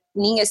la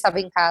niña estaba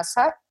en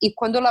casa y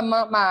cuando la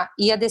mamá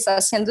iba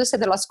deshaciéndose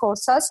de las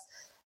cosas,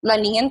 la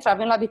niña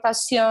entraba en la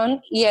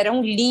habitación y era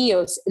un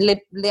lío.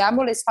 Le ha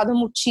molestado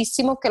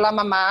muchísimo que la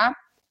mamá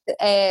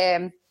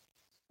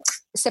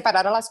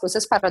separara las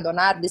cosas para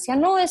donar. Decía,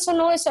 no, eso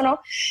no, eso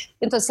no.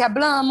 Entonces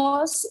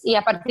hablamos y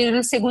a partir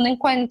del segundo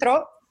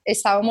encuentro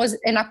estábamos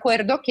en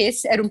acuerdo que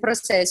era un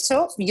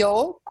proceso,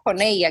 yo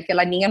con ella, que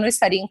la niña no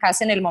estaría en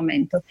casa en el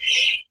momento.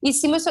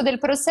 Hicimos todo el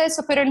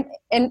proceso, pero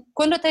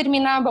cuando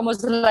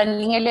terminábamos, la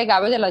niña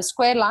llegaba de la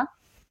escuela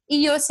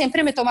y yo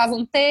siempre me tomaba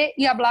un té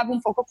y hablaba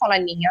un poco con la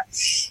niña.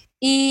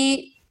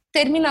 Y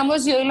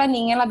terminamos yo y la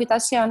niña en la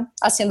habitación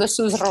haciendo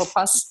sus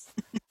ropas.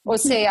 O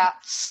sea,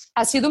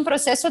 ha sido un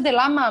proceso de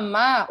la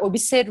mamá,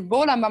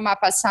 observó la mamá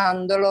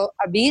pasándolo,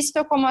 ha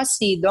visto cómo ha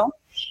sido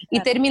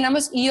y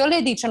terminamos, y yo le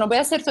he dicho, no voy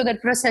a hacer todo el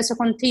proceso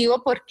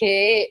contigo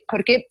porque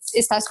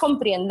estás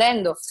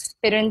comprendiendo,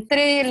 pero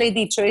le he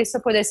dicho,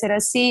 eso puede ser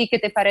así, ¿qué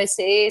te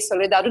parece eso?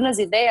 Le he dado unas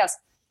ideas,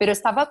 pero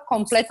estaba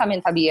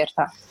completamente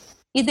abierta.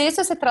 Y de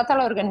eso se trata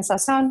la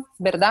organización,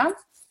 ¿verdad?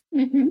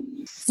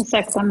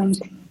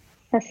 Exactamente,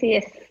 así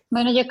es.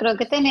 Bueno, yo creo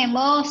que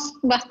tenemos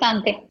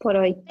bastante por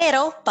hoy.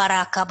 Pero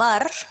para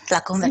acabar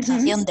la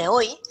conversación de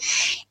hoy,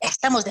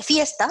 estamos de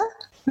fiesta,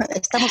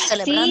 estamos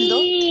celebrando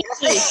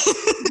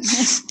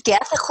que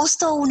hace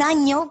justo un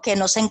año que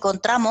nos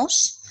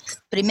encontramos,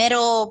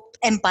 primero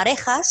en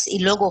parejas y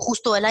luego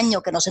justo el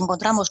año que nos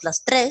encontramos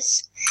las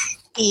tres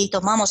y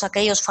tomamos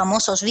aquellos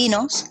famosos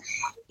vinos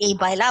y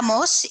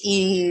bailamos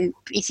y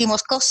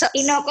hicimos cosas.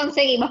 Y no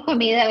conseguimos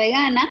comida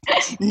vegana.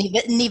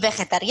 Ni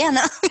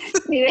vegetariana.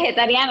 Ni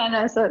vegetariana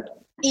nosotros.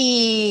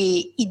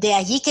 Y de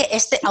allí que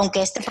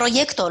aunque este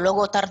proyecto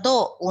luego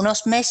tardó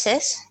unos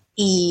meses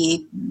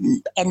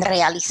en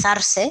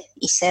realizarse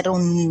y ser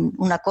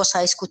una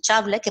cosa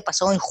escuchable, que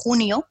pasó en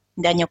junio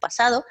de año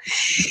pasado,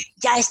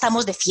 ya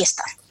estamos de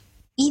fiesta.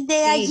 Y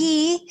de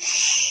allí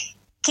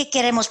que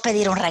queremos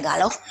pedir un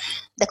regalo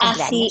de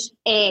cumpleaños.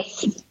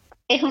 Así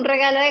es un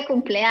regalo de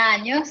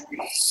cumpleaños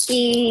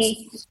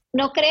y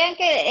no crean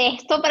que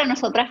esto para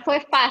nosotras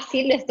fue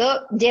fácil,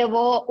 esto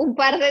llevó un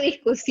par de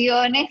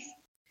discusiones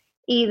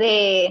y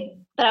de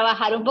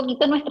trabajar un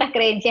poquito nuestras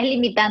creencias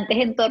limitantes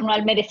en torno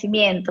al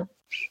merecimiento.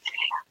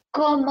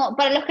 Como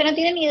para los que no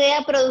tienen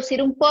idea,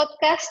 producir un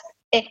podcast,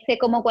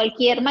 como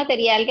cualquier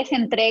material que se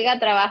entrega,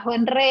 trabajo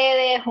en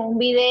redes, un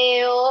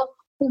video,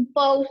 un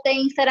post de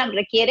Instagram,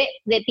 requiere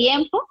de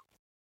tiempo,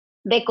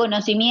 de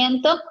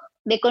conocimiento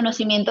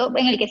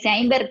en el que se ha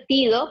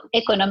invertido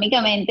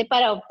económicamente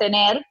para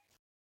obtener.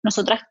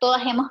 Nosotras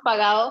todas hemos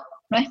pagado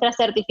nuestras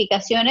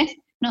certificaciones,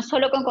 no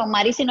solo con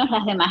Conmari, sino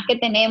las demás que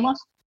tenemos.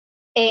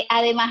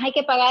 Además hay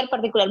que pagar,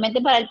 particularmente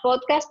para el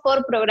podcast,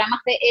 por programas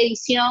de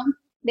edición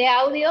de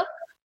audio,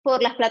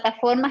 por las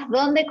plataformas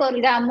donde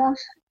colgamos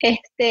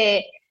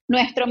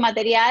nuestro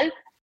material.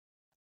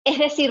 Es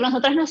decir,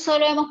 nosotras no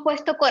solo hemos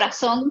puesto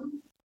corazón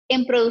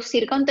en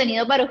producir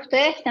contenido para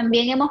ustedes,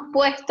 también hemos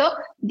puesto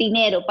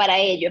dinero para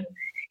ello.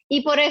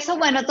 Y por eso,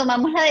 bueno,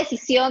 tomamos la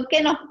decisión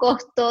que nos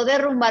costó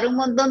derrumbar un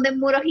montón de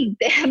muros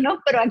internos,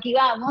 pero aquí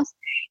vamos,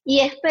 y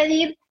es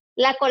pedir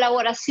la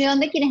colaboración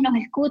de quienes nos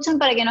escuchan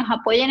para que nos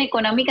apoyen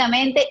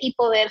económicamente y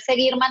poder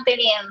seguir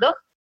manteniendo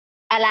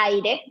al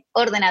aire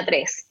Orden a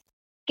 3,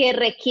 que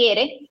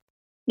requiere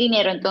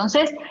dinero.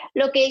 Entonces,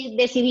 lo que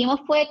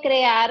decidimos fue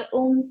crear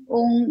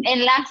un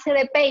enlace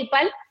de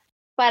PayPal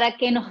para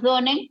que nos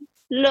donen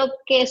lo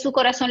que su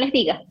corazón les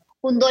diga.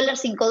 $1,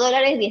 $5,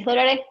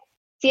 $10,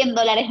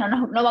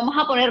 $100, no vamos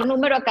a poner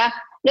número acá.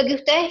 Lo que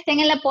ustedes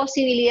tengan la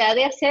posibilidad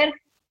de hacer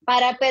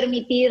para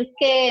permitir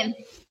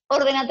que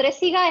Orden a 3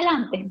 siga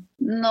adelante.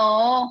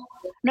 No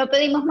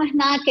pedimos más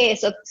nada que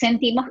eso.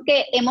 Sentimos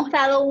que hemos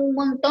dado un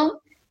montón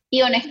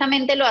y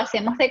honestamente lo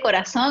hacemos de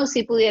corazón.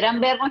 Si pudieran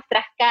ver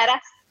nuestras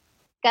caras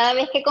cada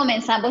vez que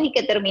comenzamos y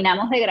que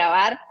terminamos de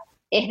grabar,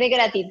 es de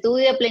gratitud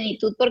y de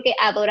plenitud porque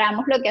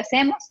adoramos lo que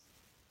hacemos,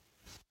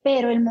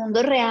 pero el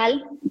mundo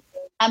real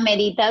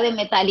amerita de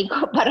metálico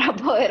para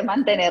poder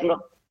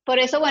mantenerlo. Por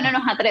eso, bueno,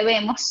 nos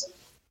atrevemos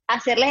a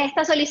hacerles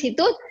esta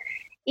solicitud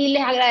y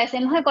les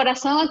agradecemos de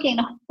corazón a quien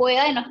nos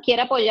pueda y nos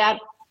quiera apoyar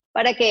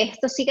para que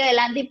esto siga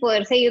adelante y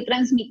poder seguir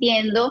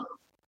transmitiendo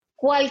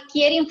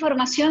cualquier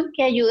información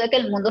que ayude a que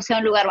el mundo sea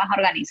un lugar más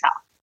organizado.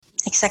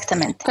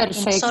 Exactamente.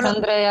 Perfecto,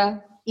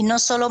 Andrea. Y no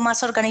solo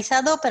más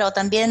organizado, pero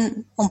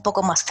también un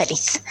poco más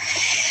feliz.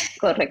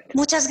 Correcto.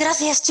 Muchas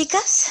gracias,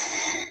 chicas.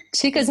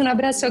 Chicas, un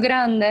abrazo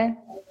grande.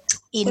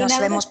 Y nos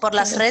vemos por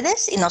las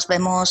redes y nos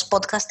vemos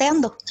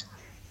podcasteando.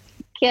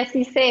 Que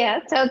así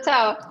sea. Chao,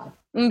 chao.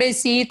 Un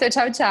besito.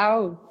 Chao,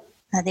 chao.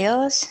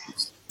 Adiós.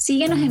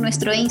 Síguenos en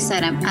nuestro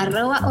Instagram,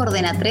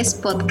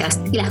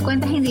 @ordena3podcast, y las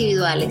cuentas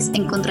individuales.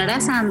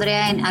 Encontrarás a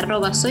Andrea en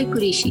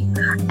 @soycurishi,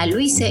 a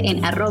Luise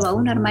en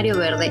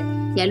 @unarmarioverde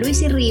y a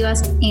Luisi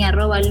Rivas en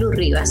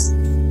 @lurrivas.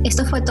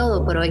 Esto fue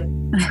todo por hoy.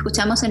 Nos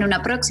escuchamos en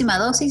una próxima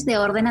dosis de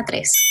Ordena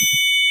 3.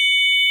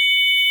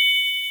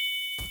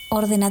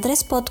 Ordena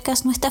 3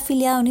 Podcast no está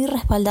afiliado ni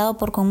respaldado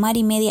por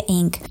KonMari Media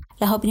Inc.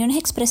 Las opiniones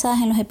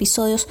expresadas en los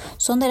episodios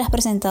son de las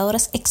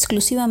presentadoras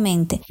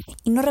exclusivamente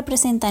y no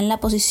representan la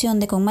posición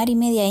de KonMari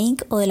Media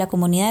Inc. o de la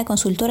comunidad de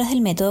consultoras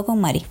del método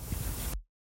KonMari.